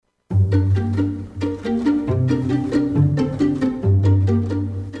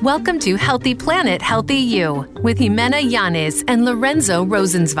Welcome to Healthy Planet, Healthy You with Jimena Yanez and Lorenzo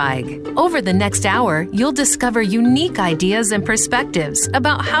Rosenzweig. Over the next hour, you'll discover unique ideas and perspectives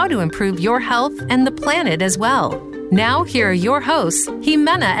about how to improve your health and the planet as well. Now, here are your hosts,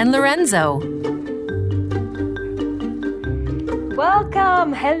 Jimena and Lorenzo.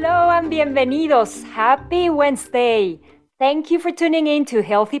 Welcome, hello, and bienvenidos. Happy Wednesday. Thank you for tuning in to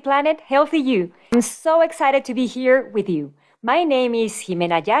Healthy Planet, Healthy You. I'm so excited to be here with you. My name is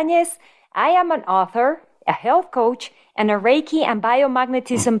Jimena Yanez. I am an author, a health coach, and a Reiki and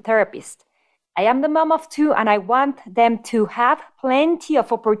biomagnetism therapist. I am the mom of two, and I want them to have plenty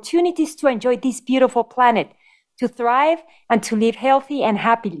of opportunities to enjoy this beautiful planet, to thrive, and to live healthy and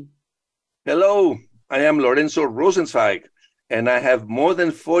happily. Hello, I am Lorenzo Rosenzweig, and I have more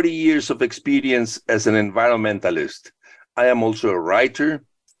than 40 years of experience as an environmentalist. I am also a writer,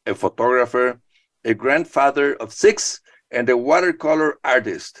 a photographer, a grandfather of 6, and a watercolor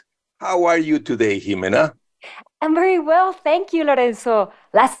artist. How are you today, Jimena? I'm very well, thank you, Lorenzo.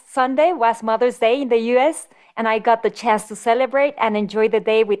 Last Sunday was Mother's Day in the US, and I got the chance to celebrate and enjoy the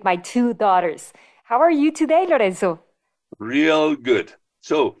day with my 2 daughters. How are you today, Lorenzo? Real good.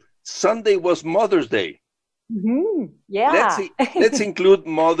 So, Sunday was Mother's Day. Yeah. Let's include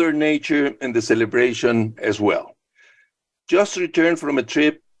Mother Nature in the celebration as well. Just returned from a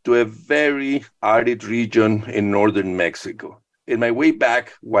trip to a very arid region in northern Mexico. In my way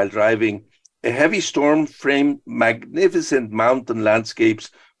back, while driving, a heavy storm framed magnificent mountain landscapes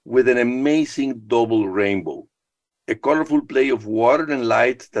with an amazing double rainbow, a colorful play of water and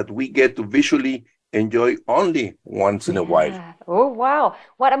light that we get to visually enjoy only once in a while. Oh, wow.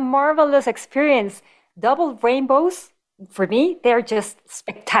 What a marvelous experience. Double rainbows, for me, they're just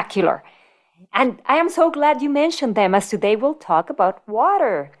spectacular. And I am so glad you mentioned them, as today we'll talk about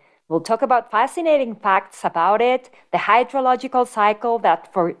water. We'll talk about fascinating facts about it, the hydrological cycle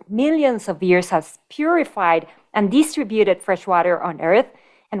that for millions of years has purified and distributed fresh water on Earth,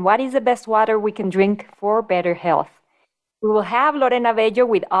 and what is the best water we can drink for better health. We will have Lorena Bello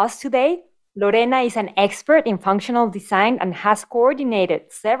with us today. Lorena is an expert in functional design and has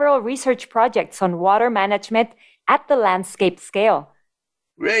coordinated several research projects on water management at the landscape scale.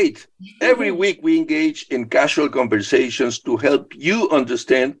 Great. Every week we engage in casual conversations to help you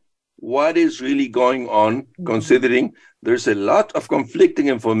understand what is really going on, considering there's a lot of conflicting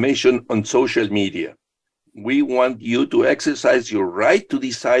information on social media. We want you to exercise your right to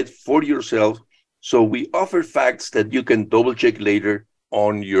decide for yourself, so we offer facts that you can double-check later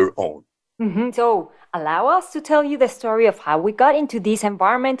on your own. So, allow us to tell you the story of how we got into this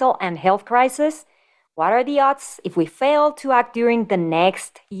environmental and health crisis. What are the odds if we fail to act during the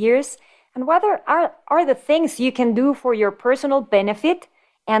next years? And what are the things you can do for your personal benefit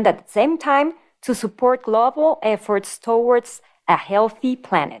and at the same time to support global efforts towards a healthy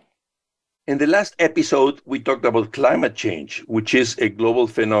planet? In the last episode, we talked about climate change, which is a global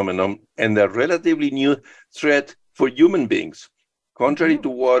phenomenon and a relatively new threat for human beings. Contrary to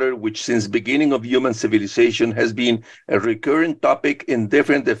water, which since the beginning of human civilization has been a recurrent topic in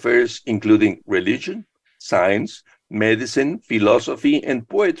different affairs, including religion, science, medicine, philosophy, and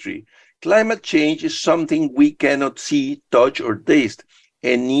poetry, climate change is something we cannot see, touch, or taste,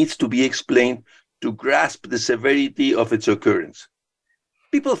 and needs to be explained to grasp the severity of its occurrence.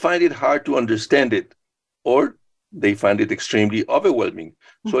 People find it hard to understand it, or they find it extremely overwhelming.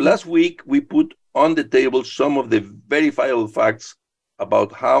 So last week, we put on the table some of the verifiable facts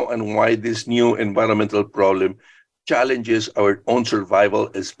about how and why this new environmental problem challenges our own survival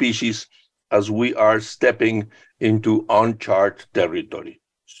as species, as we are stepping into uncharted territory.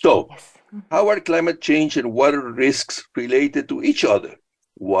 So, how are climate change and water risks related to each other?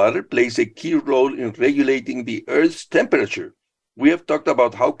 Water plays a key role in regulating the Earth's temperature. We have talked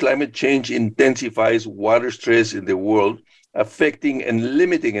about how climate change intensifies water stress in the world, affecting and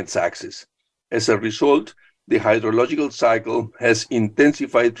limiting its access. As a result, the hydrological cycle has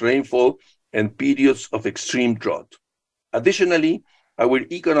intensified rainfall and periods of extreme drought. Additionally, our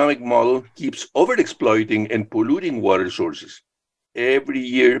economic model keeps overexploiting and polluting water sources. Every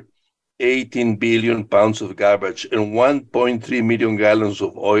year, 18 billion pounds of garbage and 1.3 million gallons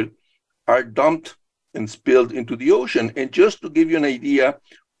of oil are dumped and spilled into the ocean. And just to give you an idea,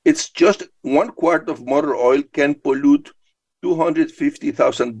 it's just 1 quart of motor oil can pollute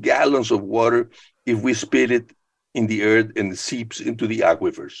 250,000 gallons of water if we spill it in the earth and it seeps into the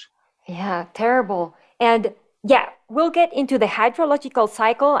aquifers. Yeah, terrible. And we'll get into the hydrological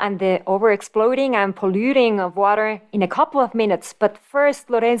cycle and the overexploiting and polluting of water in a couple of minutes. But first,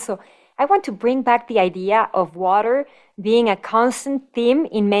 Lorenzo, I want to bring back the idea of water being a constant theme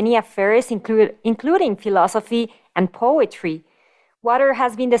in many affairs, including philosophy and poetry. Water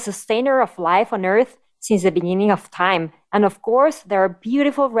has been the sustainer of life on Earth since the beginning of time. And of course, there are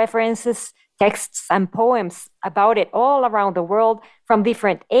beautiful references, texts, and poems about it all around the world from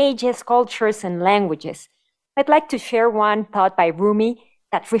different ages, cultures, and languages. I'd like to share one thought by Rumi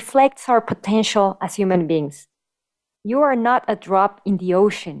that reflects our potential as human beings. You are not a drop in the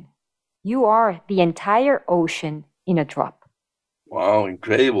ocean. You are the entire ocean in a drop. Wow,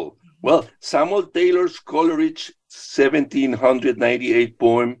 incredible. Well, Samuel Taylor's Coleridge 1798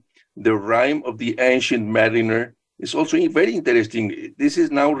 poem, The Rime of the Ancient Mariner, is also very interesting. This is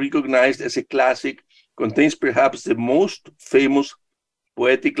now recognized as a classic, contains perhaps the most famous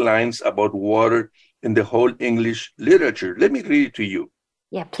poetic lines about water in the whole English literature. Let me read it to you.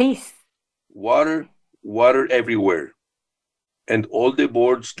 Yeah, please. Water, water everywhere, and all the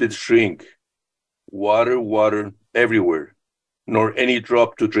boards did shrink. Water, water everywhere, nor any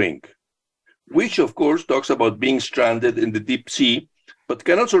drop to drink. Which, of course, talks about being stranded in the deep sea, but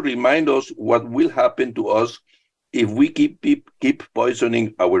can also remind us what will happen to us if we keep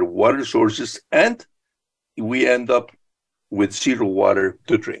poisoning our water sources and we end up with zero water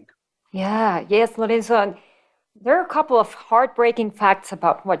to drink. Yeah, yes, Lorenzo. And there are a couple of heartbreaking facts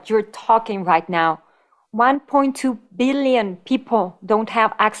about what you're talking right now. 1.2 billion people don't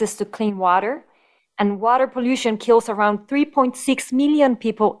have access to clean water, and water pollution kills around 3.6 million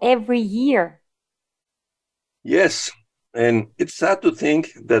people every year. Yes, and it's sad to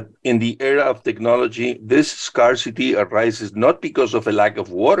think that in the era of technology, this scarcity arises not because of a lack of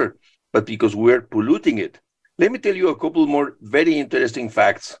water, but because we're polluting it. Let me tell you a couple more very interesting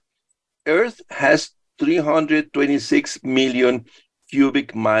facts. Earth has 326 million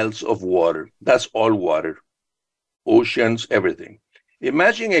cubic miles of water. That's all water, oceans, everything.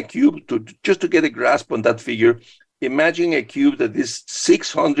 Imagine a cube, just to get a grasp on that figure, imagine a cube that is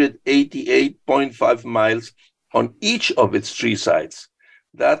 688.5 miles on each of its three sides.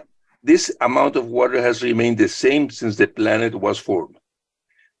 That this amount of water has remained the same since the planet was formed,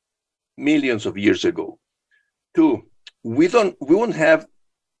 millions of years ago. Two, we won't have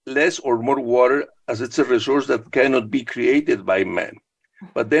less or more water as it's a resource that cannot be created by man.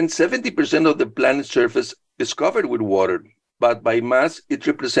 But then 70% of the planet's surface is covered with water, but by mass, it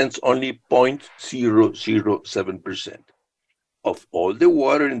represents only 0.007%. Of all the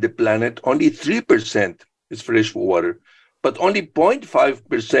water in the planet, only 3% is fresh water, but only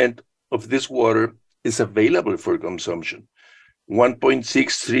 0.5% of this water is available for consumption.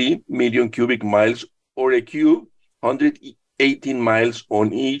 1.63 million cubic miles, or a cube, 118 miles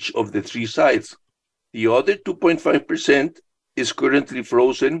on each of the three sides. The other 2.5% is currently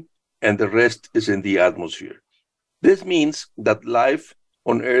frozen, and the rest is in the atmosphere. This means that life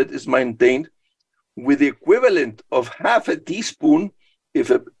on Earth is maintained with the equivalent of half a teaspoon if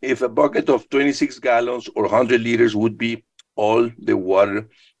a bucket of 26 gallons or 100 liters would be all the water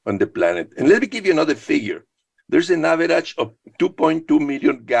on the planet. And let me give you another figure. There's an average of 2.2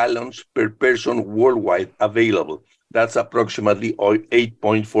 million gallons per person worldwide available. That's approximately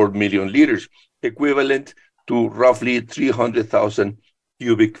 8.4 million liters, equivalent to roughly 300,000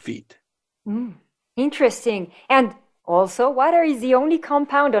 cubic feet. Interesting. And also, water is the only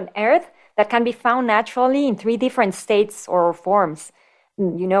compound on Earth that can be found naturally in three different states or forms.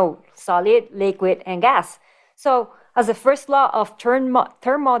 Solid, liquid, and gas. So, as the first law of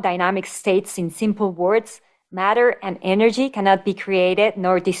thermodynamics states in simple words, matter and energy cannot be created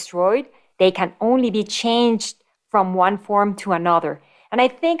nor destroyed. They can only be changed from one form to another. And I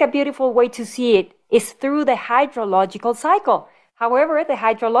think a beautiful way to see it is through the hydrological cycle. However, the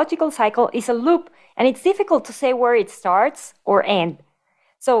hydrological cycle is a loop, and it's difficult to say where it starts or ends.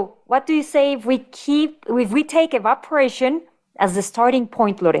 So, what do you say if we take evaporation as the starting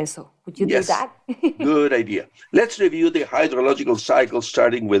point, Lorenzo? Would you do that? Good idea. Let's review the hydrological cycle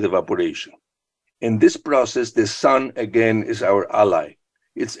starting with evaporation. In this process, the sun again is our ally.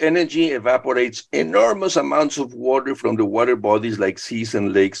 Its energy evaporates enormous amounts of water from the water bodies like seas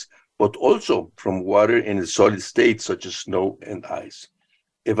and lakes, but also from water in its solid state, such as snow and ice.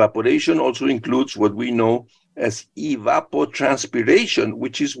 Evaporation also includes what we know as evapotranspiration,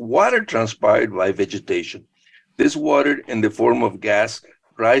 which is water transpired by vegetation. This water, in the form of gas,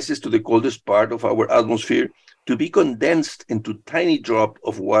 rises to the coldest part of our atmosphere to be condensed into tiny drops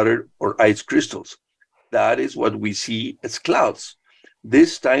of water or ice crystals. That is what we see as clouds.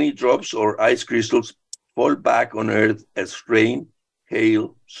 These tiny drops or ice crystals fall back on Earth as rain,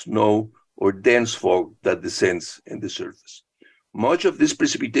 hail, snow, or dense fog that descends in the surface. Much of this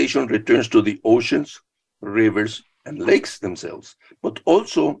precipitation returns to the oceans, rivers, and lakes themselves, but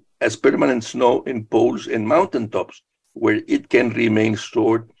also as permanent snow in poles and mountaintops, where it can remain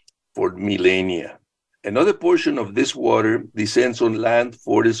stored for millennia. Another portion of this water descends on land,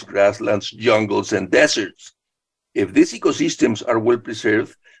 forests, grasslands, jungles, and deserts. If these ecosystems are well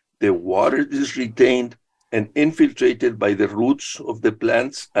preserved, the water is retained and infiltrated by the roots of the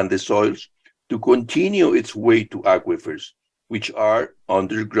plants and the soils to continue its way to aquifers, which are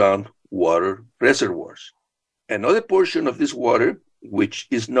underground water reservoirs. Another portion of this water, which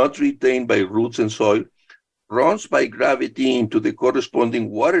is not retained by roots and soil, runs by gravity into the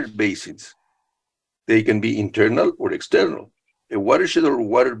corresponding water basins. They can be internal or external. A watershed or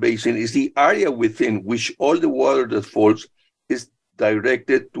water basin is the area within which all the water that falls is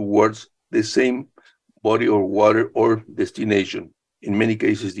directed towards the same body of water or destination, in many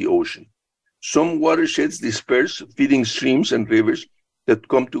cases the ocean. Some watersheds disperse, feeding streams and rivers that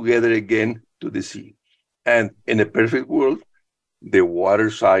come together again to the sea. And in a perfect world, the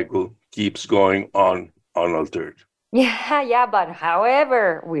water cycle keeps going on unaltered. Yeah, but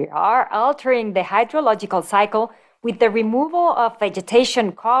however, we are altering the hydrological cycle with the removal of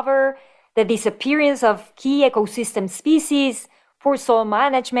vegetation cover, the disappearance of key ecosystem species, poor soil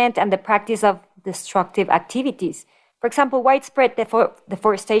management, and the practice of destructive activities. For example, widespread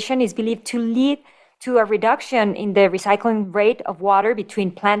deforestation is believed to lead to a reduction in the recycling rate of water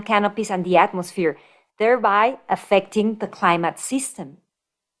between plant canopies and the atmosphere, thereby affecting the climate system.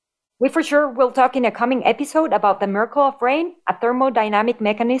 We for sure will talk in a coming episode about the miracle of rain, a thermodynamic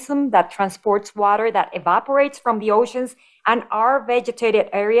mechanism that transports water that evaporates from the oceans and our vegetated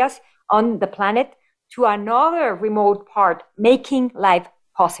areas on the planet to another remote part, making life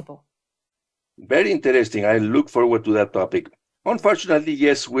possible. Very interesting. I look forward to that topic. Unfortunately,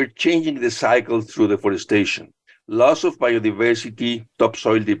 yes, we're changing the cycle through deforestation. Loss of biodiversity,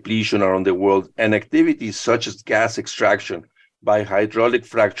 topsoil depletion around the world, and activities such as gas extraction by hydraulic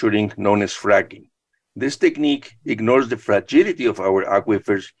fracturing known as fracking. This technique ignores the fragility of our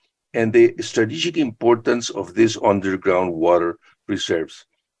aquifers and the strategic importance of these underground water reserves.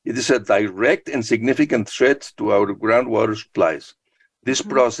 It is a direct and significant threat to our groundwater supplies. This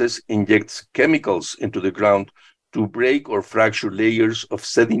process injects chemicals into the ground to break or fracture layers of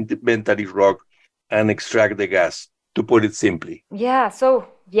sedimentary rock and extract the gas, to put it simply.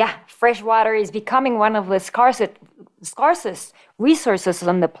 Fresh water is becoming one of the scarcest resources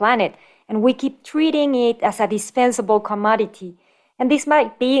on the planet, and we keep treating it as a dispensable commodity. And this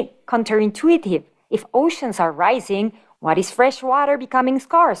might be counterintuitive. If oceans are rising, why is fresh water becoming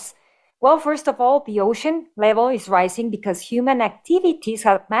scarce? Well, first of all, the ocean level is rising because human activities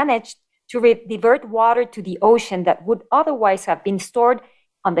have managed to divert water to the ocean that would otherwise have been stored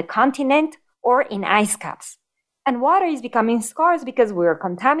on the continent or in ice caps. And water is becoming scarce because we are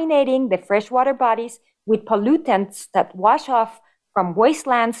contaminating the freshwater bodies with pollutants that wash off from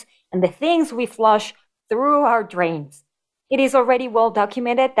wastelands and the things we flush through our drains. It is already well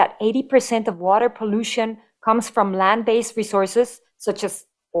documented that 80% of water pollution comes from land-based resources such as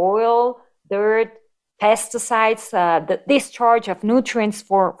oil, dirt, pesticides, the discharge of nutrients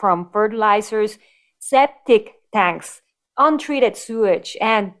from fertilizers, septic tanks, untreated sewage,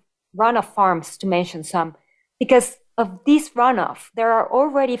 and runoff farms, to mention some. Because of this runoff, there are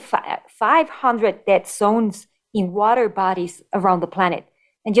already 500 dead zones in water bodies around the planet.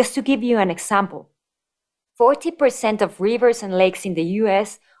 And just to give you an example, 40% of rivers and lakes in the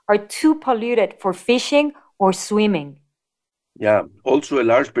US are too polluted for fishing or swimming. Yeah, also a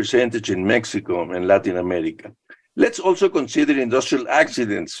large percentage in Mexico and Latin America. Let's also consider industrial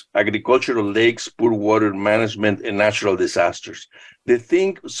accidents, agricultural lakes, poor water management, and natural disasters. The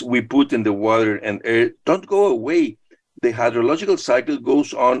things we put in the water and air don't go away. The hydrological cycle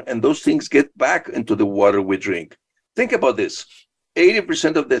goes on, and those things get back into the water we drink. Think about this.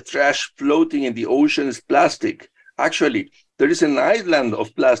 80% of the trash floating in the ocean is plastic. Actually, there is an island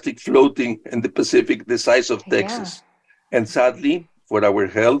of plastic floating in the Pacific the size of Texas. And sadly, for our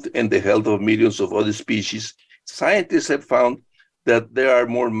health and the health of millions of other species, scientists have found that there are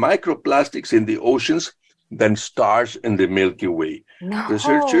more microplastics in the oceans than stars in the Milky Way. No.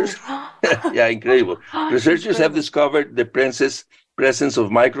 Researchers, incredible. Researchers have discovered the presence of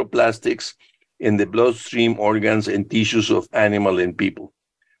microplastics in the bloodstream, organs, and tissues of animal and people.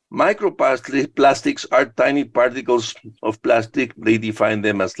 Microplastics are tiny particles of plastic. They define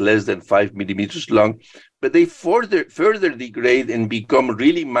them as less than 5 millimeters long, but they further degrade and become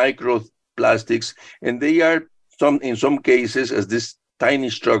really microplastics, and they are in some cases, as these tiny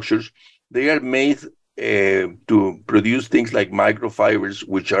structures, they are made to produce things like microfibers,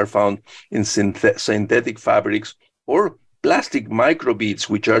 which are found in synthetic fabrics, or plastic microbeads,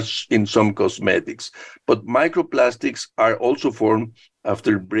 which are in some cosmetics. But microplastics are also formed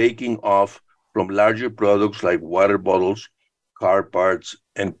after breaking off from larger products like water bottles, car parts,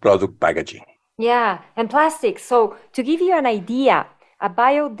 and product packaging. Yeah, and plastics. So, to give you an idea, a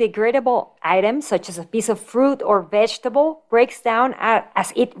biodegradable item, such as a piece of fruit or vegetable, breaks down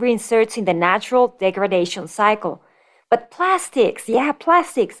as it reinserts in the natural degradation cycle. But plastics,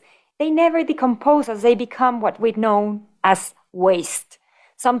 plastics, they never decompose as they become what we know as waste,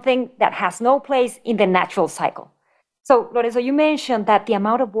 something that has no place in the natural cycle. So, Lorenzo, you mentioned that the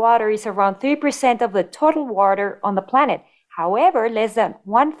amount of water is around 3% of the total water on the planet. However, less than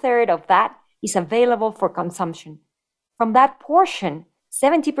 1/3 of that is available for consumption. From that portion,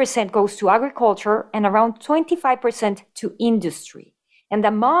 70% goes to agriculture and around 25% to industry. And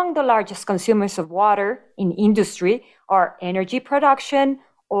among the largest consumers of water in industry are energy production,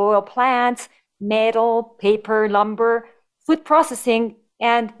 oil plants, metal, paper, lumber, food processing,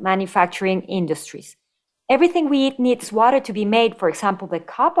 and manufacturing industries. Everything we eat needs water to be made. For example, the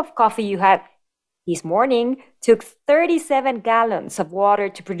cup of coffee you had this morning took 37 gallons of water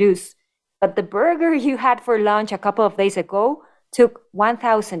to produce, but the burger you had for lunch a couple of days ago took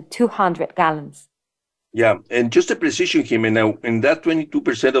 1,200 gallons. Yeah, and just a precision, Jimena, in that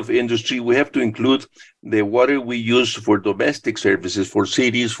 22% of industry, we have to include the water we use for domestic services, for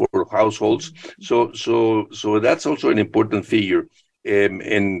cities, for households. So that's also an important figure.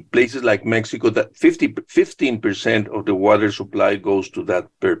 In places like Mexico, that 15% of the water supply goes to that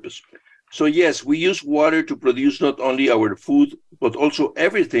purpose. So yes, we use water to produce not only our food, but also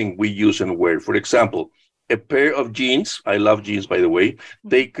everything we use and wear. For example, a pair of jeans, I love jeans, by the way,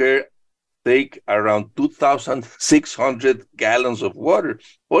 take around 2,600 gallons of water.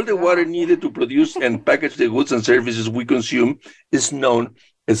 All the water needed to produce and package the goods and services we consume is known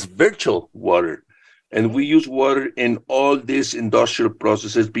as virtual water. And we use water in all these industrial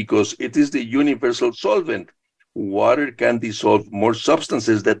processes because it is the universal solvent. Water can dissolve more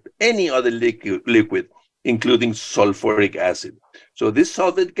substances than any other liquid, including sulfuric acid. So this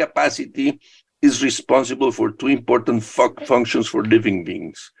solvent capacity is responsible for two important functions for living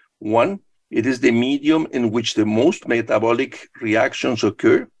beings. One, it is the medium in which the most metabolic reactions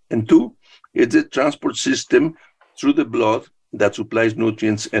occur. And two, it's the transport system through the blood that supplies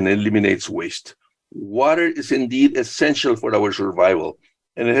nutrients and eliminates waste. Water is indeed essential for our survival,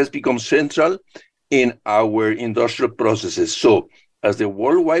 and it has become central in our industrial processes. So, as the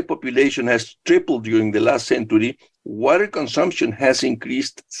worldwide population has tripled during the last century, water consumption has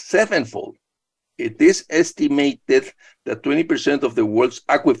increased sevenfold. It is estimated that 20% of the world's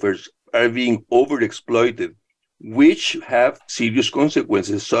aquifers are being overexploited, which have serious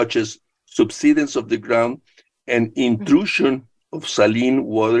consequences, such as subsidence of the ground and intrusion of saline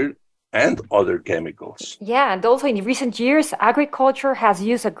water and other chemicals. Yeah, and also in recent years, agriculture has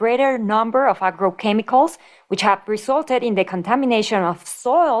used a greater number of agrochemicals, which have resulted in the contamination of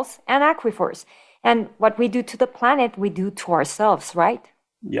soils and aquifers. And what we do to the planet, we do to ourselves, right?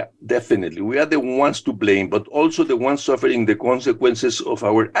 Yeah, definitely. We are the ones to blame, but also the ones suffering the consequences of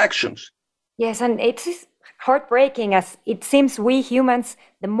our actions. Yes, and it's heartbreaking as it seems we humans,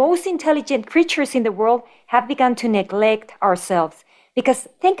 the most intelligent creatures in the world, have begun to neglect ourselves. Because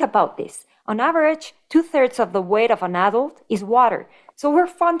think about this. On average, 2/3 of the weight of an adult is water. So we're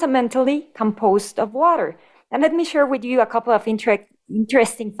fundamentally composed of water. And let me share with you a couple of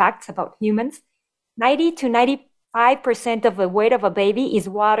interesting facts about humans. 90 to 95% of the weight of a baby is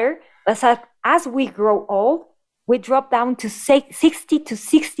water. But as we grow old, we drop down to 60 to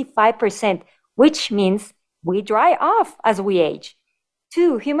 65%, which means we dry off as we age.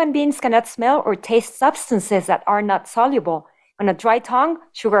 2, human beings cannot smell or taste substances that are not soluble. On a dry tongue,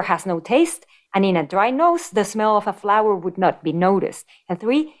 sugar has no taste, and in a dry nose, the smell of a flower would not be noticed. And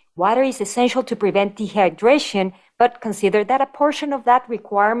 3, water is essential to prevent dehydration, but consider that a portion of that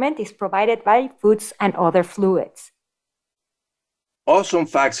requirement is provided by foods and other fluids. Awesome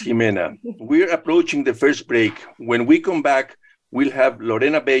facts, Jimena. We're approaching the first break. When we come back, we'll have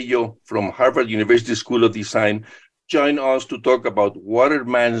Lorena Bello from Harvard University School of Design join us to talk about water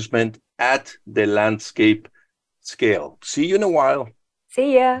management at the landscape scale. See you in a while.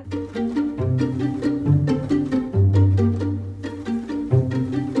 See ya.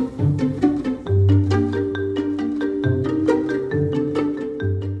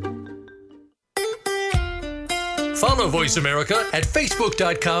 Follow Voice America at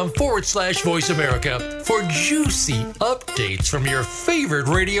facebook.com/Voice America for juicy updates from your favorite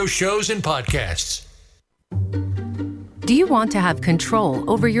radio shows and podcasts. Do you want to have control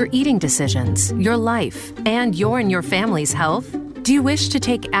over your eating decisions, your life, and your family's health? Do you wish to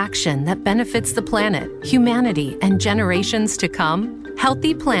take action that benefits the planet, humanity, and generations to come?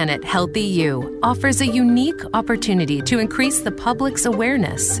 Healthy Planet, Healthy You offers a unique opportunity to increase the public's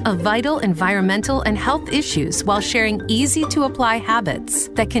awareness of vital environmental and health issues while sharing easy-to-apply habits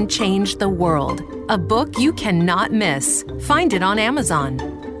that can change the world. A book you cannot miss. Find it on Amazon.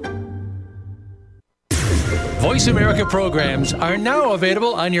 Voice America programs are now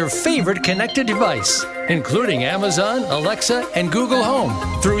available on your favorite connected device, including Amazon, Alexa, and Google Home.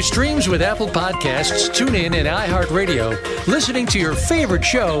 Through streams with Apple Podcasts, TuneIn, and iHeartRadio, listening to your favorite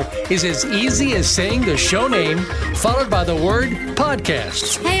show is as easy as saying the show name followed by the word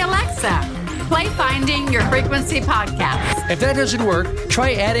podcast. Hey, Alexa, play Finding Your Frequency podcast. If that doesn't work,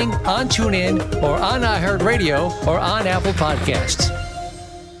 try adding on TuneIn or on iHeartRadio or on Apple Podcasts.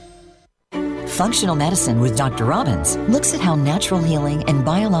 Functional Medicine with Dr. Robbins looks at how natural healing and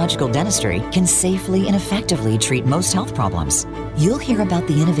biological dentistry can safely and effectively treat most health problems. You'll hear about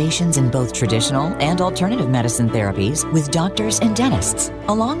the innovations in both traditional and alternative medicine therapies with doctors and dentists,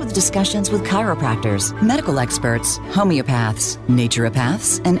 along with discussions with chiropractors, medical experts, homeopaths,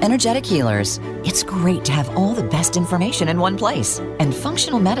 naturopaths, and energetic healers. It's great to have all the best information in one place. And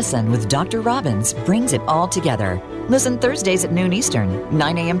Functional Medicine with Dr. Robbins brings it all together. Listen Thursdays at noon Eastern,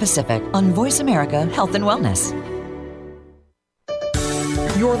 9 a.m. Pacific on Voice America Health and Wellness.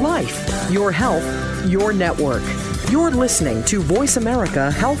 Your life, your health, your network. You're listening to Voice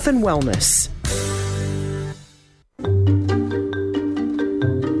America Health and Wellness.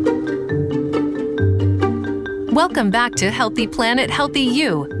 Welcome back to Healthy Planet, Healthy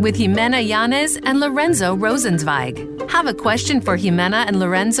You with Jimena Yanez and Lorenzo Rosenzweig. Have a question for Jimena and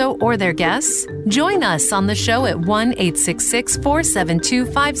Lorenzo or their guests? Join us on the show at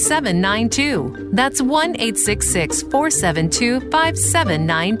 1-866-472-5792. That's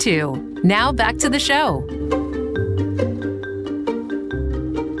 1-866-472-5792. Now back to the show.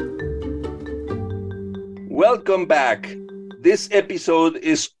 Welcome back. This episode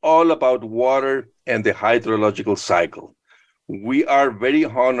is all about water and the hydrological cycle. We are very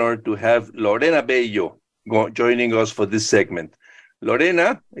honored to have Lorena Bello joining us for this segment.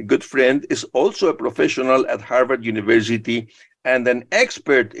 Lorena, a good friend, is also a professional at Harvard University and an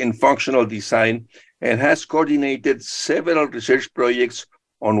expert in functional design and has coordinated several research projects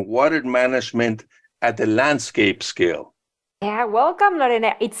on water management at the landscape scale. Yeah, welcome,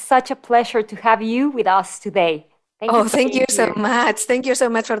 Lorena. It's such a pleasure to have you with us today. Thank you so much. Thank you so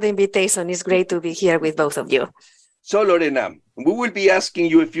much for the invitation. It's great to be here with both of you. So, Lorena, we will be asking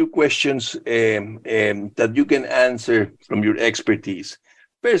you a few questions that you can answer from your expertise.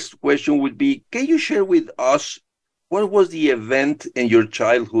 First question would be, can you share with us what was the event in your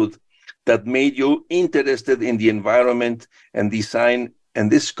childhood that made you interested in the environment and design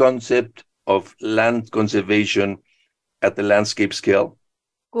and this concept of land conservation at the landscape scale?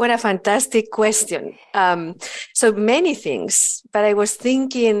 What a fantastic question. So many things, but I was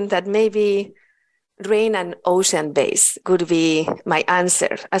thinking that maybe rain and ocean base could be my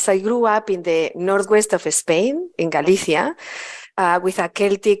answer. As I grew up in the northwest of Spain, in Galicia, with a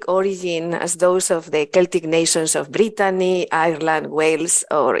Celtic origin as those of the Celtic nations of Brittany, Ireland, Wales,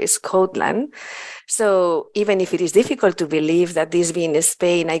 or Scotland. So even if it is difficult to believe that this being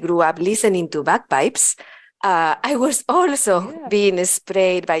Spain, I grew up listening to bagpipes, I was also being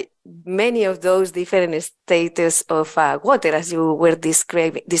sprayed by many of those different states of water, as you were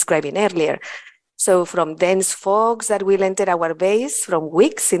describing earlier. So from dense fogs that will enter our base from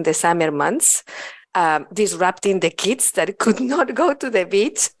weeks in the summer months, disrupting the kids that could not go to the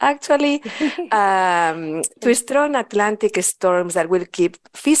beach, actually, to strong Atlantic storms that will keep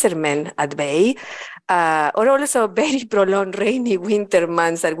fishermen at bay, or also very prolonged rainy winter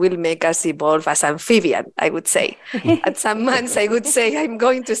months that will make us evolve as amphibian, I would say. At some months, I would say I'm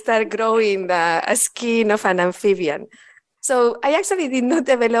going to start growing a skin of an amphibian. So I actually did not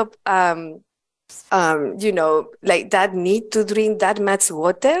develop, like that need to drink that much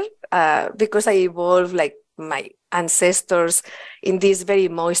water because I evolved like my ancestors in this very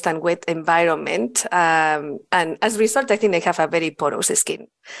moist and wet environment. And as a result, I think I have a very porous skin.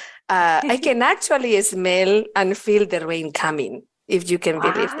 I can actually smell and feel the rain coming, if you can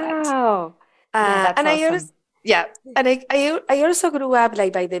believe that. Wow. That's and awesome. I also grew up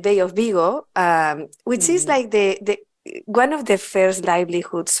like by the Bay of Vigo, which is like the one of the first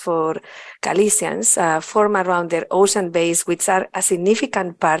livelihoods for Galicians, formed around their ocean base, which are a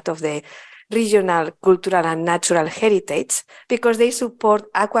significant part of the regional, cultural, and natural heritage, because they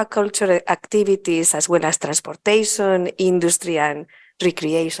support aquaculture activities as well as transportation, industry, and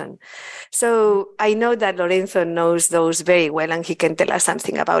recreation. So I know that Lorenzo knows those very well, and he can tell us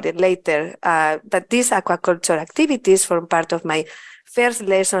something about it later. But these aquaculture activities form part of my first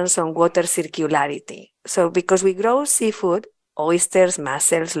lessons on water circularity. So because we grow seafood oysters,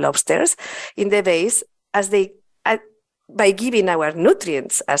 mussels, lobsters in the bays by giving our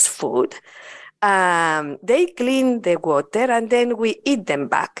nutrients as food. They clean the water and then we eat them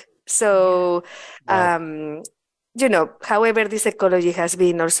back. So, however, this ecology has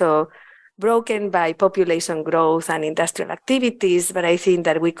been also broken by population growth and industrial activities, but I think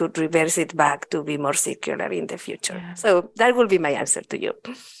that we could reverse it back to be more circular in the future. Yeah. So that will be my answer to you.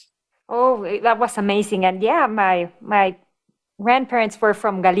 Oh, that was amazing. And yeah, my grandparents were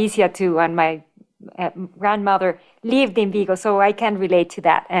from Galicia too, and my grandmother lived in Vigo, so I can relate to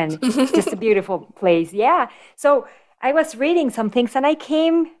that. And just a beautiful place. Yeah. So I was reading some things and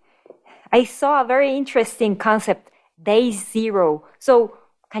I saw a very interesting concept, day zero. So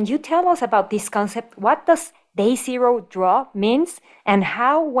can you tell us about this concept? What does day zero draw means, and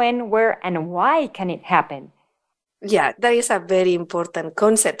how, when, where, and why can it happen? Yeah, that is a very important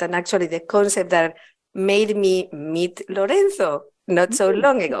concept, and actually the concept that made me meet Lorenzo not so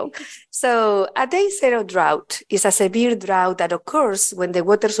long ago. So a day zero drought is a severe drought that occurs when the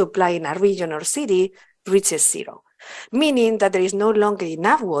water supply in a region or city reaches zero, meaning that there is no longer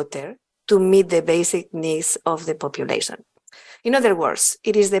enough water to meet the basic needs of the population. In other words,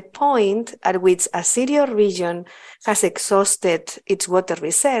 it is the point at which a city or region has exhausted its water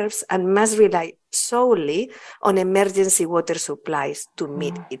reserves and must rely solely on emergency water supplies to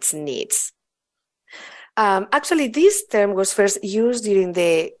meet its needs. Actually, this term was first used during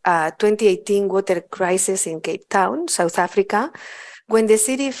the 2018 water crisis in Cape Town, South Africa, when the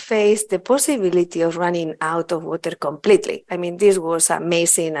city faced the possibility of running out of water completely. I mean, this was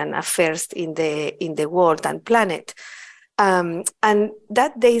amazing and a first in the world and planet. And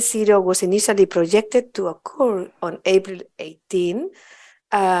that day zero was initially projected to occur on April 18,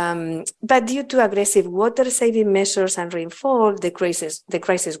 but due to aggressive water-saving measures and rainfall, the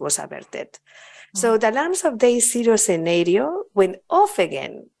crisis was averted. So the alarms of day zero scenario went off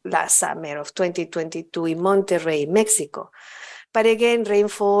again last summer of 2022 in Monterrey, Mexico. But again,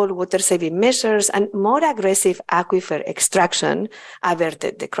 rainfall, water-saving measures, and more aggressive aquifer extraction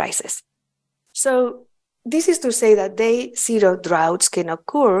averted the crisis. So this is to say that day zero droughts can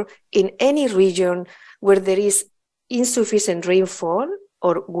occur in any region where there is insufficient rainfall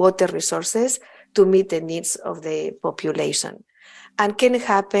or water resources to meet the needs of the population, and can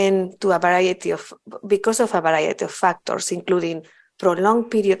happen because of a variety of factors, including prolonged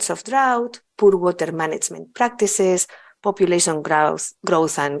periods of drought, poor water management practices, population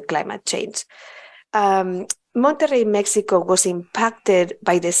growth, and climate change. Monterrey, Mexico was impacted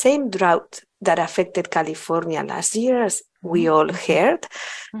by the same drought that affected California last year, as we all heard,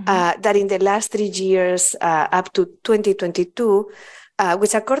 that in the last 3 years up to 2022,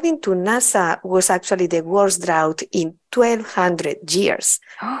 which according to NASA was actually the worst drought in 1,200 years.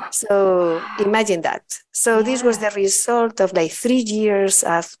 So imagine that. So this was the result of like 3 years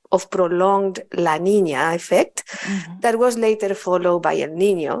of prolonged La Nina effect that was later followed by El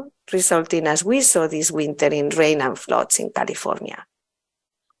Nino, resulting, as we saw this winter, in rain and floods in California.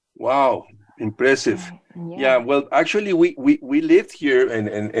 Wow, impressive. Yeah, well, actually, we lived here,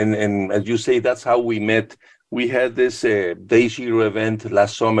 and as you say, that's how we met. We had this Day Zero event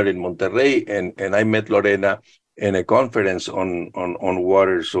last summer in Monterrey, and I met Lorena in a conference on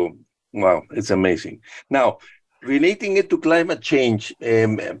water. So, wow, it's amazing. Now, relating it to climate change,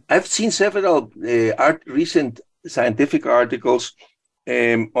 I've seen several recent scientific articles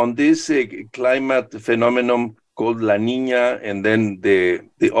on this climate phenomenon called La Nina, and then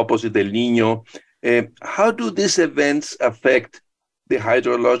the opposite, El Nino. How do these events affect the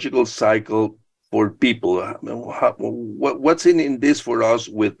hydrological cycle for people? What's in this for us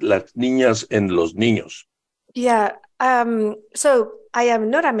with Las Niñas and Los Niños? Yeah, so I am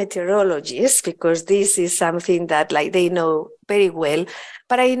not a meteorologist, because this is something that they know very well,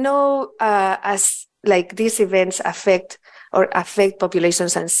 but I know as these events affect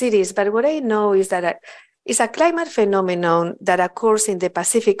populations and cities. But what I know is that it's a climate phenomenon that occurs in the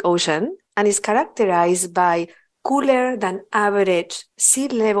Pacific Ocean and is characterized by cooler than average sea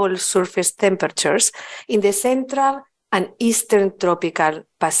level surface temperatures in the central and eastern tropical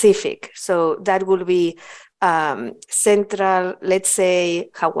Pacific. So that will be central, let's say,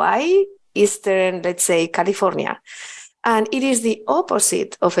 Hawaii, eastern, let's say, California. And it is the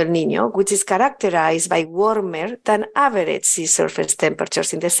opposite of El Nino, which is characterized by warmer than average sea surface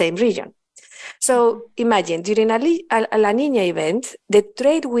temperatures in the same region. So imagine, during a La Nina event, the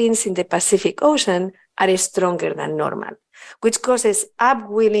trade winds in the Pacific Ocean are stronger than normal, which causes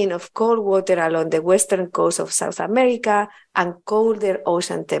upwelling of cold water along the western coast of South America and colder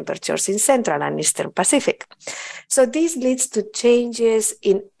ocean temperatures in Central and Eastern Pacific. So this leads to changes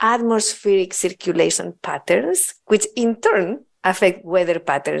in atmospheric circulation patterns, which in turn affect weather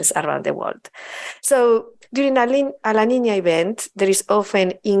patterns around the world. So during a La Niña event, there is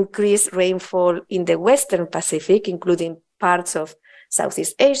often increased rainfall in the Western Pacific, including parts of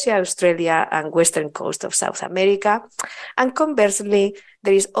Southeast Asia, Australia, and western coast of South America. And conversely,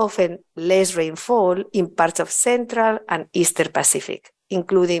 there is often less rainfall in parts of Central and Eastern Pacific,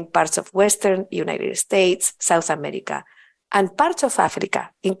 including parts of Western United States, South America, and parts of Africa,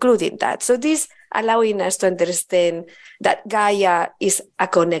 including that. So this allowing us to understand that Gaia is a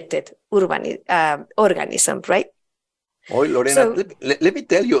connected organism, right? Oh, Lorena, let me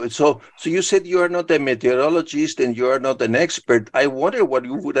tell you. So you said you are not a meteorologist and you are not an expert. I wonder what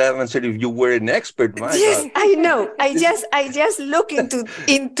you would have answered if you were an expert. Yes, I know. I just look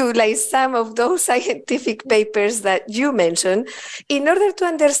into like some of those scientific papers that you mentioned in order to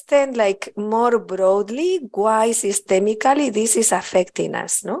understand like more broadly why systemically this is affecting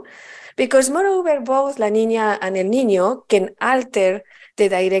us, no? Because moreover, both La Niña and El Niño can alter the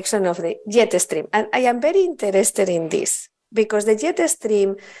direction of the jet stream. And I am very interested in this because the jet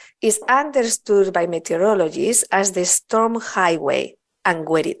stream is understood by meteorologists as the storm highway and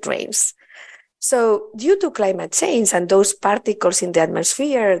where it rains. So due to climate change and those particles in the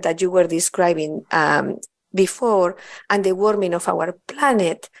atmosphere that you were describing before and the warming of our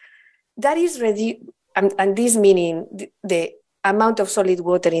planet, that is and this meaning the amount of solid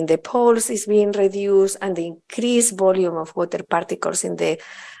water in the poles is being reduced and the increased volume of water particles in the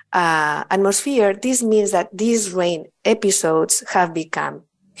atmosphere. This means that these rain episodes have become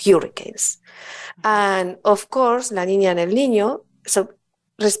hurricanes. And of course, La Niña and El Niño, so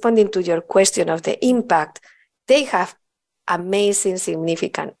responding to your question of the impact, they have amazing,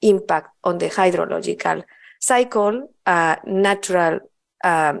 significant impact on the hydrological cycle, natural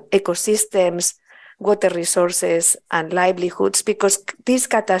ecosystems, water resources, and livelihoods, because these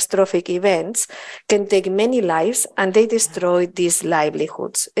catastrophic events can take many lives and they destroy these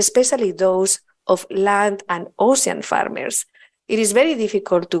livelihoods, especially those of land and ocean farmers. It is very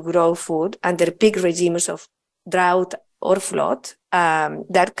difficult to grow food under peak regimes of drought or flood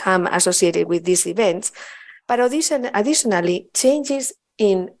that come associated with these events. But additionally, changes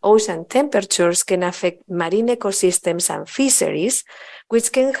in ocean temperatures can affect marine ecosystems and fisheries,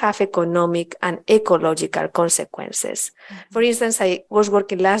 which can have economic and ecological consequences. Mm-hmm. For instance, I was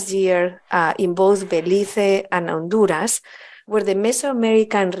working last year in both Belize and Honduras, where the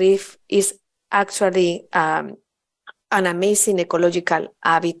Mesoamerican reef is actually an amazing ecological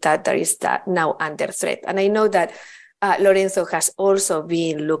habitat that is now under threat. And I know that Lorenzo has also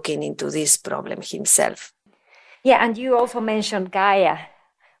been looking into this problem himself. Yeah, and you also mentioned Gaia.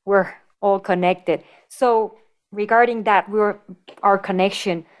 We're all connected. So regarding that, our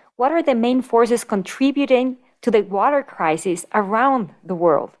connection, what are the main forces contributing to the water crisis around the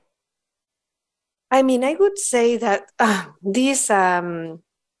world? I mean, I would say that these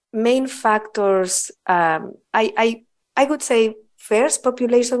main factors, I would say first,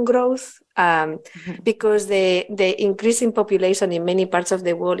 population growth, because the increasing population in many parts of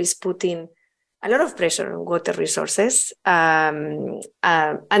the world is putting a lot of pressure on water resources. And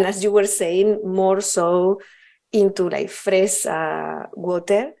as you were saying, more so into like fresh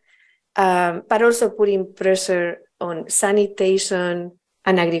water, but also putting pressure on sanitation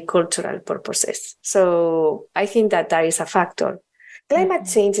and agricultural purposes. So I think that is a factor. Climate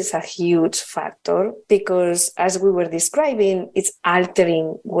change is a huge factor because, as we were describing, it's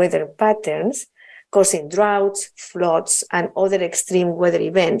altering weather patterns, causing droughts, floods, and other extreme weather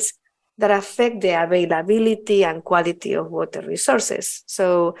events that affect the availability and quality of water resources.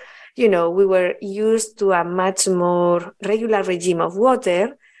 So, we were used to a much more regular regime of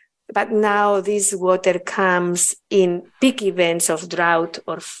water, but now this water comes in peak events of drought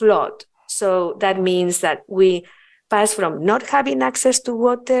or flood. So that means that we pass from not having access to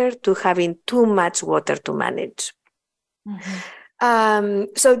water to having too much water to manage. Mm-hmm.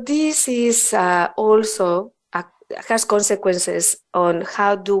 So this is also has consequences on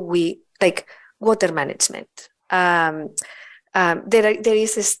how do we water management. There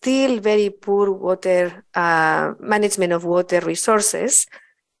is still very poor water management of water resources,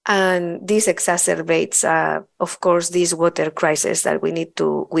 and this exacerbates, of course, this water crisis that we need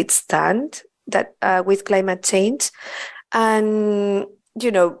to withstand that with climate change. And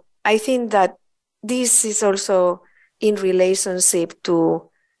I think that this is also in relationship to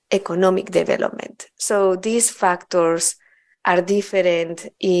economic development. So these factors are different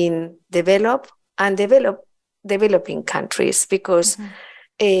in developed and developing countries, because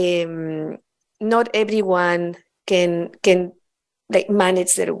not everyone can like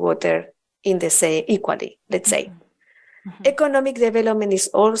manage their water in the same equally, let's say. Economic development is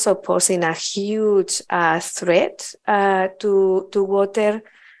also posing a huge threat to water,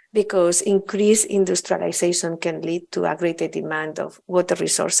 because increased industrialization can lead to a greater demand of water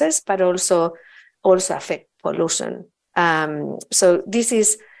resources, but also affect pollution. So this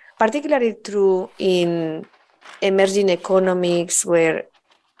is particularly true in emerging economies where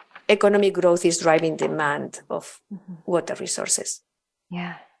economic growth is driving demand of water resources.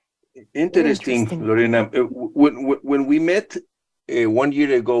 Yeah. Interesting, Lorena. When we met 1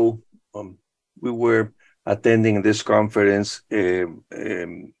 year ago, we were attending this conference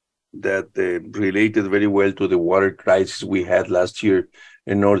that related very well to the water crisis we had last year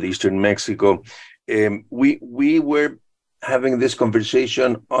in northeastern Mexico. We were having this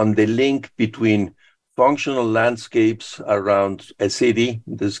conversation on the link between functional landscapes around a city,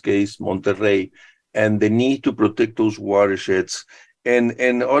 in this case Monterrey, and the need to protect those watersheds,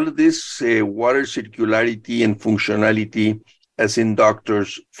 and all of this water circularity and functionality as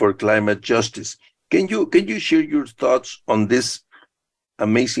inductors for climate justice. Can you share your thoughts on this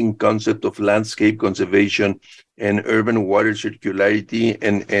amazing concept of landscape conservation and urban water circularity,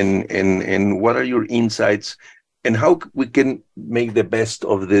 and what are your insights, and how we can make the best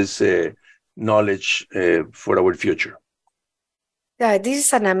of this knowledge for our future? Yeah, this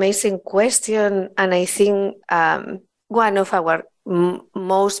is an amazing question, and I think one of our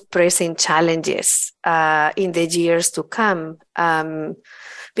most pressing challenges in the years to come.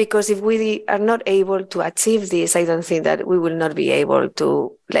 Because if we are not able to achieve this, I don't think that we will not be able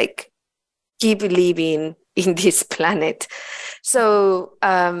to keep living in this planet. So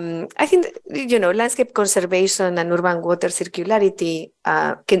I think, landscape conservation and urban water circularity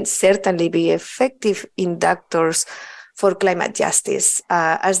can certainly be effective inductors for climate justice,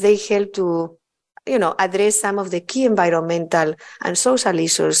 as they help to address some of the key environmental and social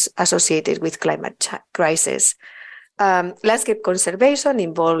issues associated with climate crisis. Landscape conservation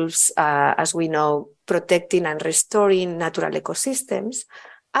involves, as we know, protecting and restoring natural ecosystems,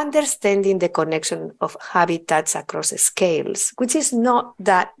 understanding the connection of habitats across scales, which is not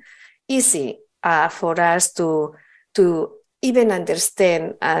that easy for us to even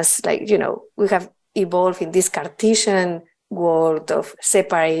understand, as we have evolved in this Cartesian world of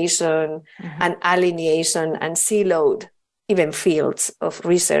separation and alienation and siloed even fields of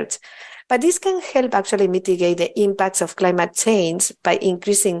research. But this can help actually mitigate the impacts of climate change by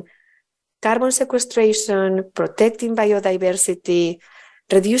increasing carbon sequestration, protecting biodiversity,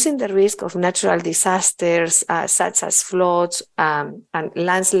 reducing the risk of natural disasters such as floods and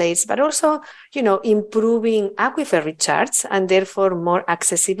landslides, but also, improving aquifer recharge and therefore more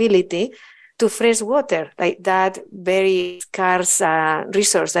accessibility to fresh water, like that very scarce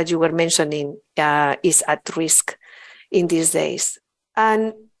resource that you were mentioning is at risk in these days.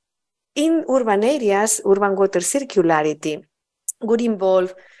 And in urban areas, urban water circularity would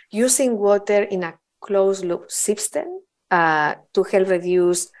involve using water in a closed-loop system to help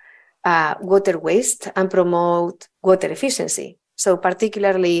reduce water waste and promote water efficiency. So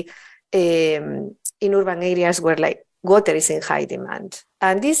particularly in urban areas where water is in high demand.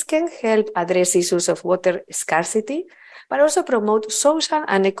 And this can help address issues of water scarcity, but also promote social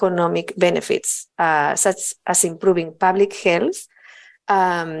and economic benefits, such as improving public health,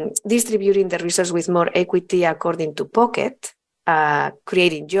 distributing the resource with more equity according to pocket,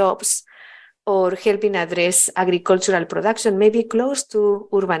 creating jobs, or helping address agricultural production, maybe close to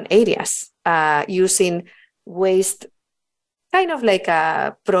urban areas, using waste, kind of like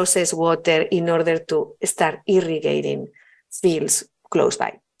a processed water in order to start irrigating fields close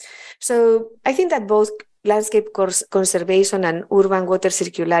by. So I think that both landscape conservation and urban water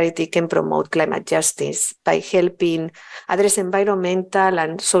circularity can promote climate justice by helping address environmental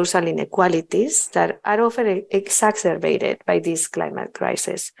and social inequalities that are often exacerbated by this climate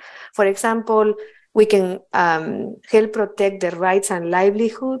crisis. For example, we can help protect the rights and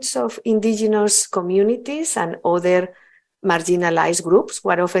livelihoods of indigenous communities and other marginalized groups who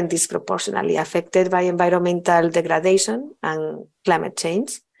are often disproportionately affected by environmental degradation and climate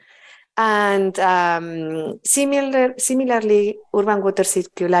change. And similarly, urban water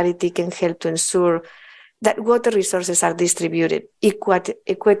circularity can help to ensure that water resources are distributed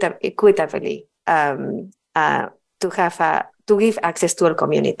equitably to give access to all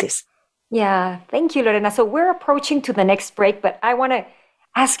communities. Yeah, thank you, Lorena. So we're approaching to the next break, but I want to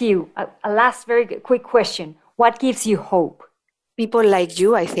ask you a last very quick question. What gives you hope People like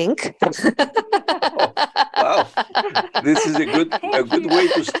you, I think. Oh, wow, this is a good way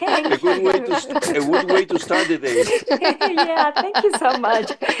to start the day. Yeah, thank you so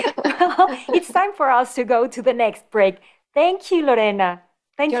much. Well, it's time for us to go to the next break. Thank you, Lorena.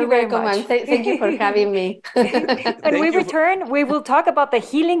 Thank you very welcome, much. and thank you for having me. When we return, we will talk about the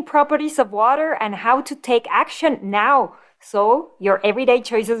healing properties of water and how to take action now. So your everyday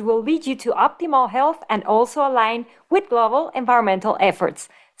choices will lead you to optimal health and also align with global environmental efforts.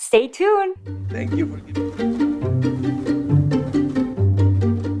 Stay tuned. Thank you for giving.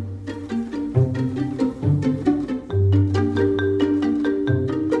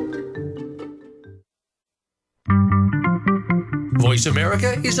 Voice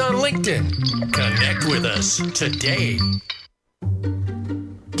America is on LinkedIn. Connect with us today.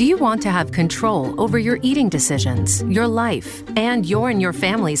 Do you want to have control over your eating decisions, your life, and your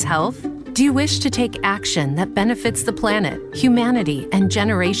family's health? Do you wish to take action that benefits the planet, humanity, and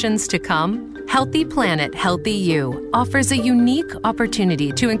generations to come? Healthy Planet, Healthy You offers a unique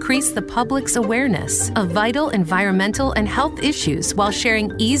opportunity to increase the public's awareness of vital environmental and health issues while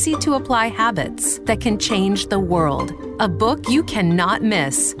sharing easy-to-apply habits that can change the world. A book you cannot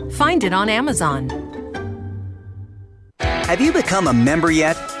miss. Find it on Amazon. Have you become a member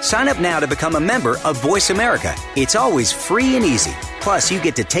yet? Sign up now to become a member of Voice America. It's always free and easy. Plus, you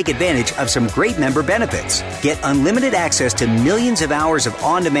get to take advantage of some great member benefits. Get unlimited access to millions of hours of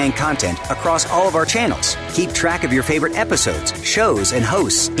on-demand content across all of our channels. Keep track of your favorite episodes, shows, and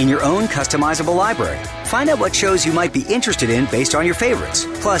hosts in your own customizable library. Find out what shows you might be interested in based on your favorites.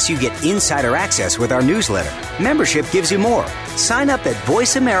 Plus, you get insider access with our newsletter. Membership gives you more. Sign up at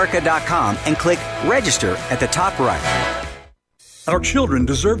voiceamerica.com and click register at the top right. Our children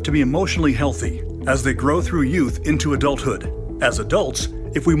deserve to be emotionally healthy as they grow through youth into adulthood. As adults,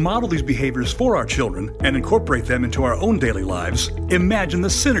 if we model these behaviors for our children and incorporate them into our own daily lives, imagine the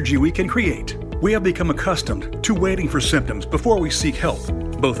synergy we can create. We have become accustomed to waiting for symptoms before we seek help,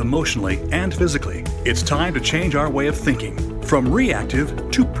 both emotionally and physically. It's time to change our way of thinking, from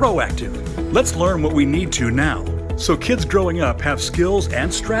reactive to proactive. Let's learn what we need to now, so kids growing up have skills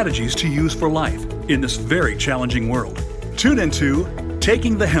and strategies to use for life in this very challenging world. Tune into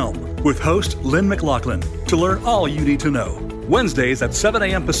Taking the Helm with host Lynn McLaughlin to learn all you need to know. Wednesdays at 7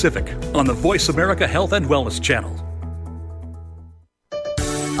 a.m. Pacific on the Voice America Health and Wellness Channel.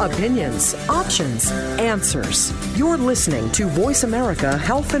 Opinions, options, answers. You're listening to Voice America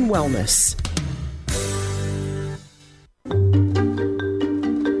Health and Wellness.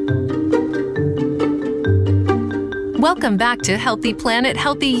 Welcome back to Healthy Planet,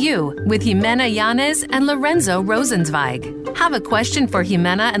 Healthy You with Jimena Yanez and Lorenzo Rosenzweig. Have a question for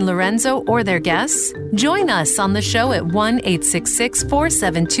Jimena and Lorenzo or their guests? Join us on the show at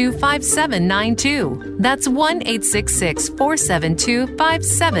 1-866-472-5792. That's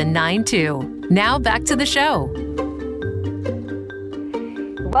 1-866-472-5792. Now back to the show.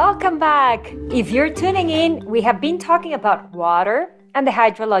 Welcome back. If you're tuning in, we have been talking about water and the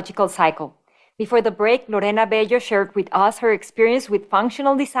hydrological cycle. Before the break, Lorena Bello shared with us her experience with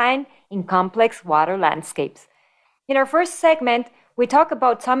functional design in complex water landscapes. In our first segment, we talk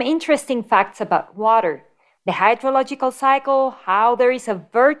about some interesting facts about water, the hydrological cycle, how there is a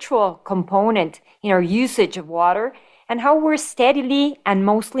virtual component in our usage of water, and how we're steadily and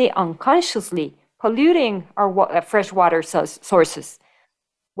mostly unconsciously polluting our freshwater sources.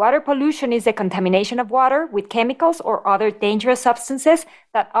 Water pollution is the contamination of water with chemicals or other dangerous substances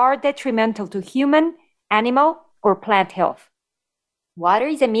that are detrimental to human, animal, or plant health. Water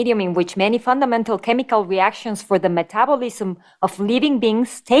is a medium in which many fundamental chemical reactions for the metabolism of living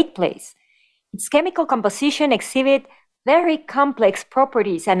beings take place. Its chemical composition exhibits very complex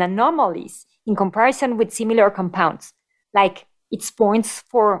properties and anomalies in comparison with similar compounds, like its points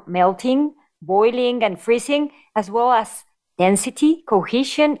for melting, boiling, and freezing, as well as density,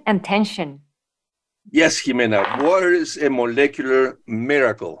 cohesion, and tension. Yes, Jimena, water is a molecular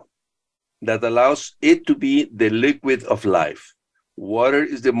miracle that allows it to be the liquid of life. Water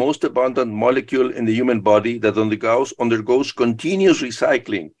is the most abundant molecule in the human body that undergoes continuous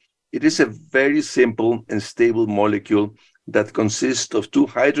recycling. It is a very simple and stable molecule that consists of two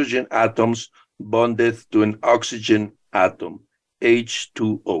hydrogen atoms bonded to an oxygen atom,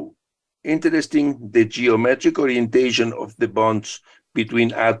 H2O. Interesting, the geometric orientation of the bonds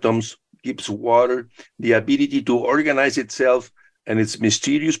between atoms gives water the ability to organize itself and its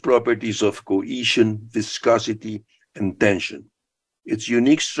mysterious properties of cohesion, viscosity, and tension. Its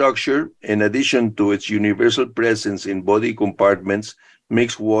unique structure, in addition to its universal presence in body compartments,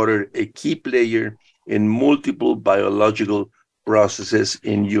 makes water a key player in multiple biological processes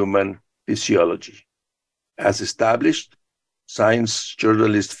in human physiology. As established, science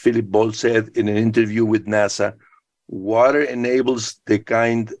journalist Philip Ball said in an interview with NASA, water enables the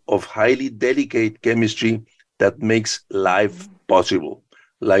kind of highly delicate chemistry that makes life possible,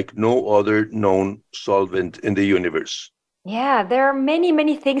 like no other known solvent in the universe. Yeah, there are many,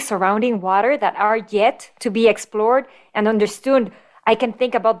 many things surrounding water that are yet to be explored and understood. I can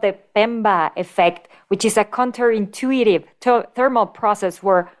think about the PEMBA effect, which is a counterintuitive thermal process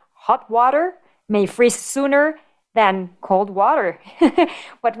where hot water may freeze sooner than cold water.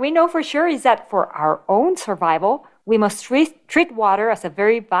 What we know for sure is that for our own survival, we must treat water as a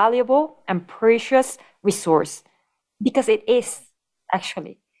very valuable and precious resource, because it is,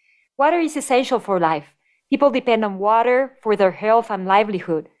 actually. Water is essential for life. People depend on water for their health and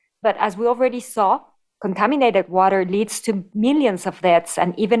livelihood. But as we already saw, contaminated water leads to millions of deaths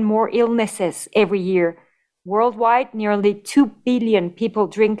and even more illnesses every year. Worldwide, nearly 2 billion people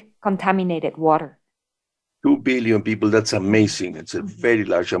drink contaminated water. 2 billion people, that's amazing. It's a very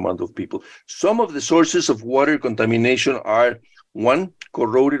large amount of people. Some of the sources of water contamination are, one,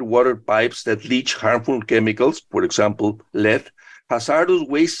 corroded water pipes that leach harmful chemicals, for example, lead, hazardous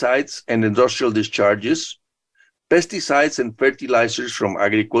waste sites and industrial discharges, pesticides and fertilizers from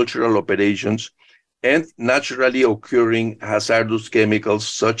agricultural operations, and naturally occurring hazardous chemicals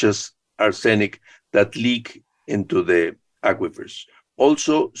such as arsenic that leak into the aquifers.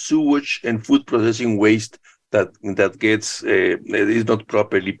 Also, sewage and food processing waste that is not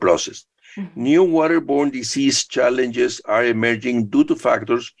properly processed. New waterborne disease challenges are emerging due to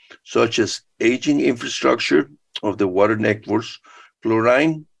factors such as aging infrastructure of the water networks,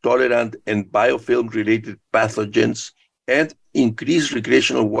 chlorine tolerant and biofilm-related pathogens, and increased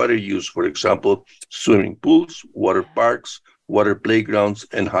recreational water use, for example, swimming pools, water parks, water playgrounds,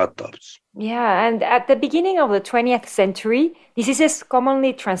 and hot tubs. Yeah, and at the beginning of the 20th century, diseases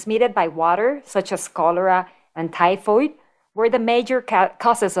commonly transmitted by water, such as cholera and typhoid, were the major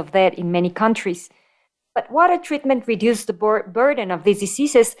causes of death in many countries. But water treatment reduced the burden of these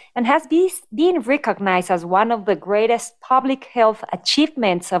diseases and has been recognized as one of the greatest public health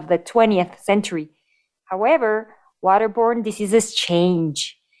achievements of the 20th century. However, waterborne diseases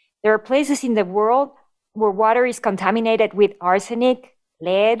change. There are places in the world where water is contaminated with arsenic,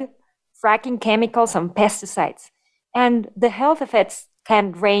 lead, fracking chemicals, and pesticides. And the health effects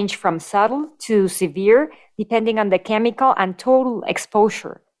can range from subtle to severe, depending on the chemical and total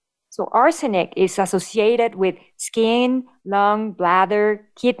exposure. So arsenic is associated with skin, lung, bladder,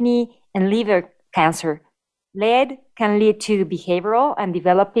 kidney, and liver cancer. Lead can lead to behavioral and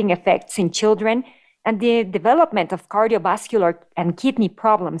developing effects in children and the development of cardiovascular and kidney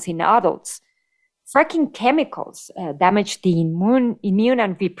problems in adults. Fracking chemicals damage the immune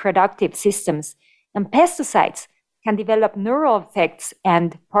and reproductive systems, and pesticides can develop neural effects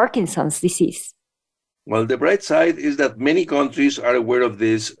and Parkinson's disease. Well, the bright side is that many countries are aware of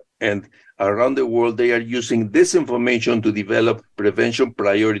this, and around the world, they are using this information to develop prevention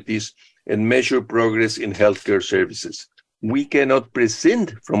priorities and measure progress in healthcare services. We cannot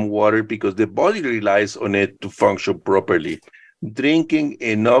prescind from water because the body relies on it to function properly. Drinking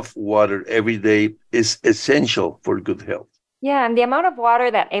enough water every day is essential for good health. Yeah, and the amount of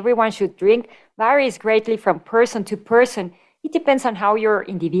water that everyone should drink varies greatly from person to person. It depends on how your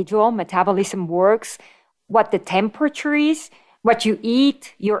individual metabolism works, what the temperature is, what you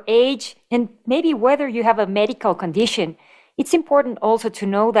eat, your age, and maybe whether you have a medical condition. It's important also to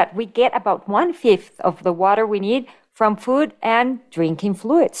know that we get about 1/5 of the water we need from food and drinking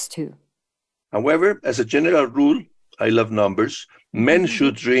fluids too. However, as a general rule, I love numbers, men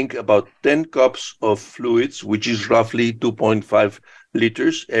should drink about 10 cups of fluids, which is roughly 2.5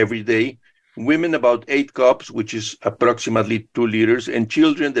 liters every day. Women about 8 cups, which is approximately 2 liters, and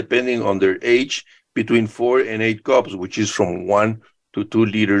children, depending on their age, between 4 and 8 cups, which is from 1 to 2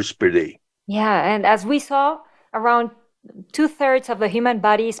 liters per day. Yeah, and as we saw, around 2/3 of the human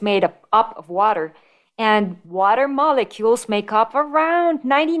body is made up of water, and water molecules make up around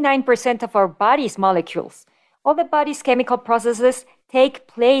 99% of our body's molecules. All the body's chemical processes take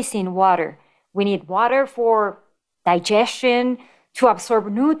place in water. We need water for digestion, to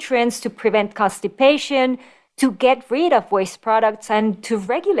absorb nutrients, to prevent constipation, to get rid of waste products, and to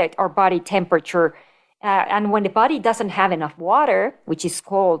regulate our body temperature. And when the body doesn't have enough water, which is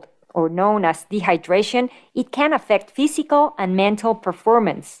called or known as dehydration, it can affect physical and mental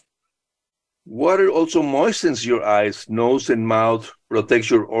performance. Water also moistens your eyes, nose, and mouth, protects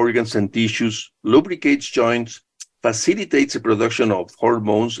your organs and tissues, lubricates joints, facilitates the production of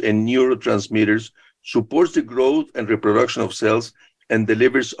hormones and neurotransmitters, supports the growth and reproduction of cells, and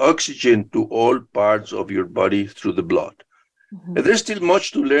delivers oxygen to all parts of your body through the blood. And there's still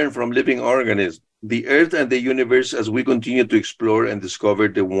much to learn from living organisms, the Earth and the universe as we continue to explore and discover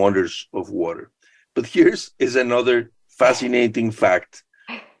the wonders of water. But here's another fascinating fact.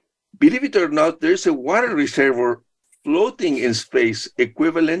 Believe it or not, there's a water reservoir floating in space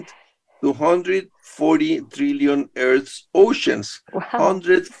equivalent to 140 trillion Earth's oceans. Wow.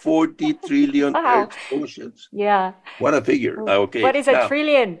 140 trillion Wow. Earth's oceans. Yeah. What a figure. Okay. What is a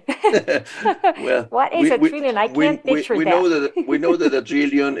trillion? Well, what is a trillion? I can't picture that. We know that a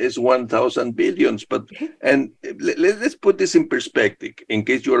trillion is 1,000 billions, and let's put this in perspective in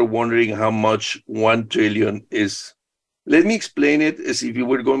case you are wondering how much 1 trillion is. Let me explain it as if you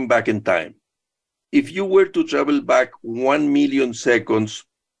were going back in time. If you were to travel back 1 million seconds,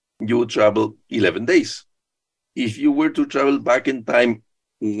 you would travel 11 days. If you were to travel back in time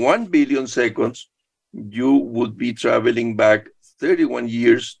 1 billion seconds, you would be traveling back 31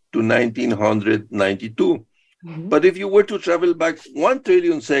 years to 1992. Mm-hmm. But if you were to travel back 1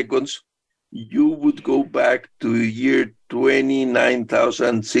 trillion seconds, you would go back to year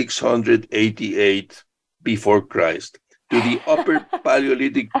 29,688 before Christ, to the upper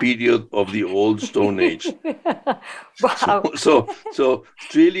Paleolithic period of the Old Stone Age. Wow. So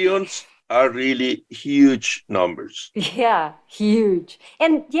trillions are really huge numbers. Yeah, huge.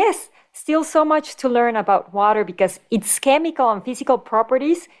 And yes, still so much to learn about water because its chemical and physical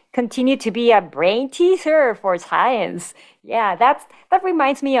properties continue to be a brain teaser for science. Yeah, that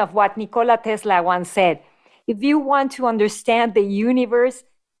reminds me of what Nikola Tesla once said. If you want to understand the universe,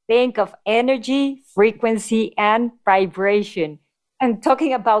 think of energy, frequency, and vibration. And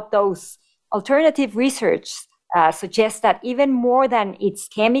talking about those, alternative research suggests that even more than its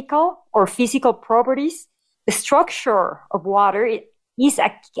chemical or physical properties, the structure of water is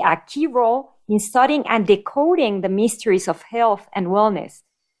a key role in studying and decoding the mysteries of health and wellness.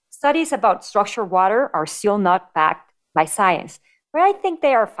 Studies about structured water are still not backed by science, but I think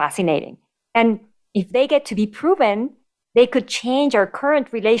they are fascinating. And if they get to be proven, they could change our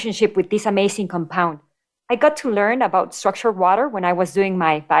current relationship with this amazing compound. I got to learn about structured water when I was doing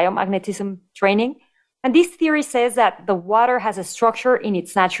my biomagnetism training. And this theory says that the water has a structure in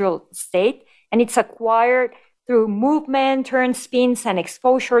its natural state, and it's acquired through movement, turn, spins, and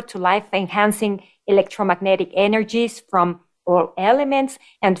exposure to life-enhancing electromagnetic energies from all elements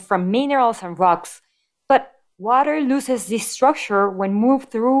and from minerals and rocks. But water loses this structure when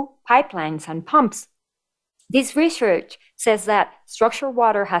moved through pipelines and pumps. This research says that structured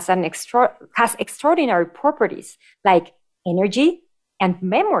water has extraordinary properties like energy and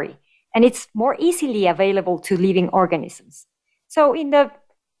memory, and it's more easily available to living organisms. So in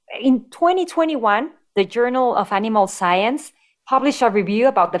 2021, the Journal of Animal Science published a review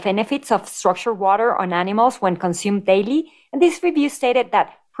about the benefits of structured water on animals when consumed daily, and this review stated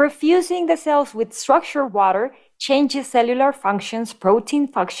that perfusing the cells with structured water changes cellular functions, protein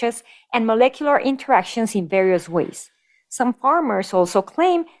functions, and molecular interactions in various ways. Some farmers also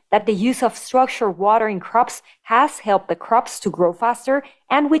claim that the use of structured water in crops has helped the crops to grow faster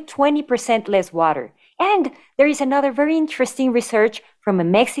and with 20% less water. And there is another very interesting research from a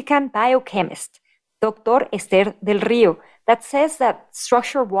Mexican biochemist, Dr. Esther del Rio, that says that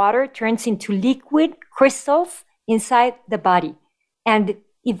structured water turns into liquid crystals inside the body. And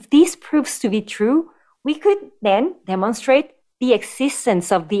if this proves to be true, we could then demonstrate the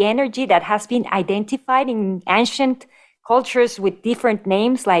existence of the energy that has been identified in ancient cultures with different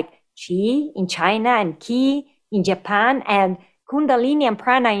names like Qi in China and Ki in Japan and Kundalini and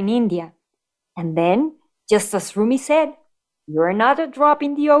Prana in India. And then, just as Rumi said, you're not a drop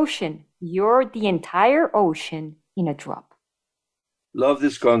in the ocean, you're the entire ocean in a drop. Love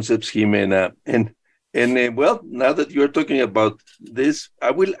these concepts, Jimena. And well, now that you're talking about this,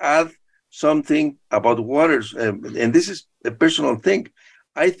 I will add something about waters. And this is a personal thing.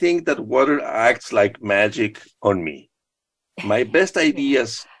 I think that water acts like magic on me. My best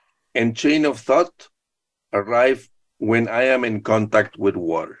ideas and chain of thought arrive when I am in contact with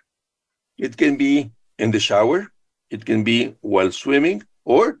water. It can be in the shower, it can be while swimming,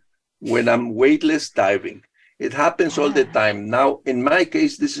 or when I'm weightless diving. It happens all the time. Now, in my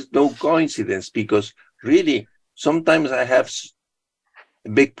case, this is no coincidence because really, sometimes I have a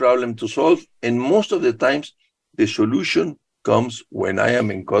big problem to solve, and most of the times, the solution comes when I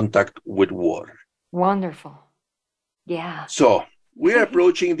am in contact with water. Wonderful. Yeah. So we're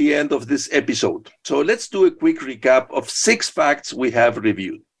approaching the end of this episode. So let's do a quick recap of 6 facts we have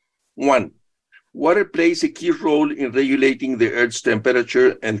reviewed. 1, water plays a key role in regulating the Earth's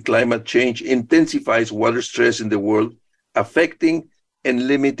temperature, and climate change intensifies water stress in the world, affecting and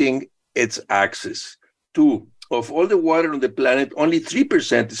limiting its access. 2, of all the water on the planet, only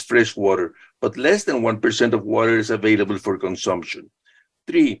 3% is fresh water, but less than 1% of water is available for consumption.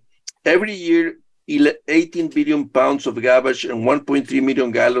 3, every year, 18 billion pounds of garbage and 1.3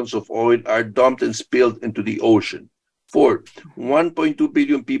 million gallons of oil are dumped and spilled into the ocean. 4, 1.2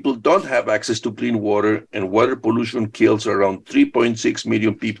 billion people don't have access to clean water, and water pollution kills around 3.6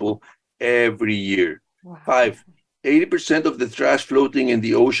 million people every year. Wow. 5, 80% of the trash floating in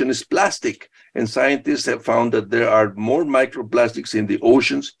the ocean is plastic, and scientists have found that there are more microplastics in the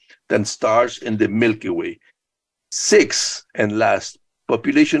oceans than stars in the Milky Way. 6, and last,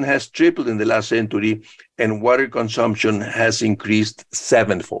 population has tripled in the last century, and water consumption has increased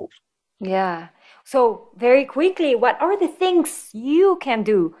 7-fold. Yeah. So very quickly, what are the things you can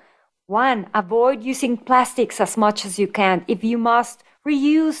do? 1, avoid using plastics as much as you can. If you must,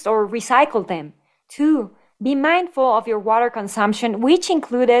 reuse or recycle them. 2, be mindful of your water consumption, which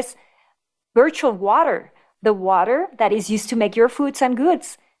includes virtual water, the water that is used to make your foods and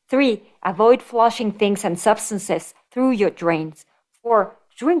goods. 3, avoid flushing things and substances through your drains. 4,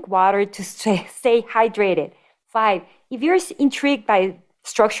 drink water to stay hydrated. 5, if you're intrigued by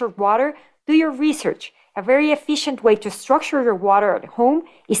structured water, do your research. A very efficient way to structure your water at home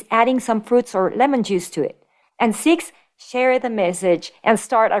is adding some fruits or lemon juice to it. And 6, share the message and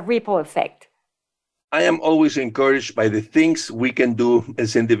start a ripple effect. I am always encouraged by the things we can do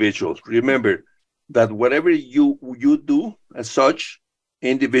as individuals. Remember that whatever you do as such,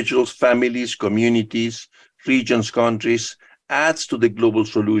 individuals, families, communities, regions, countries, adds to the global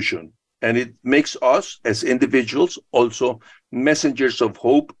solution. And it makes us as individuals also messengers of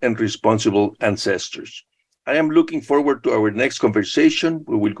hope and responsible ancestors. I am looking forward to our next conversation.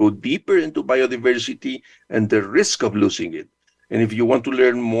 We will go deeper into biodiversity and the risk of losing it. And if you want to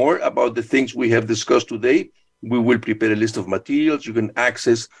learn more about the things we have discussed today, we will prepare a list of materials you can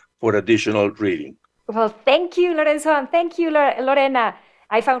access for additional reading. Well, thank you, Lorenzo, and thank you, Lorena.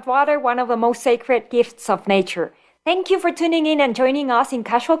 I found water one of the most sacred gifts of nature. Thank you for tuning in and joining us in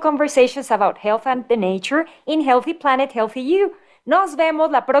casual conversations about health and the nature in Healthy Planet, Healthy You. Nos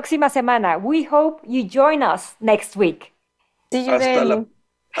vemos la próxima semana. We hope you join us next week. See you then.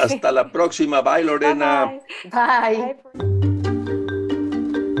 Hasta la próxima. Bye, Lorena. Bye.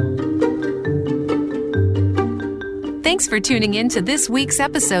 Thanks for tuning in to this week's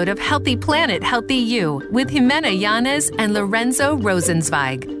episode of Healthy Planet, Healthy You with Jimena Yanez and Lorenzo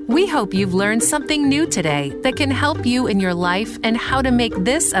Rosenzweig. We hope you've learned something new today that can help you in your life and how to make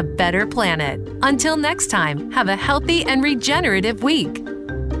this a better planet. Until next time, have a healthy and regenerative week.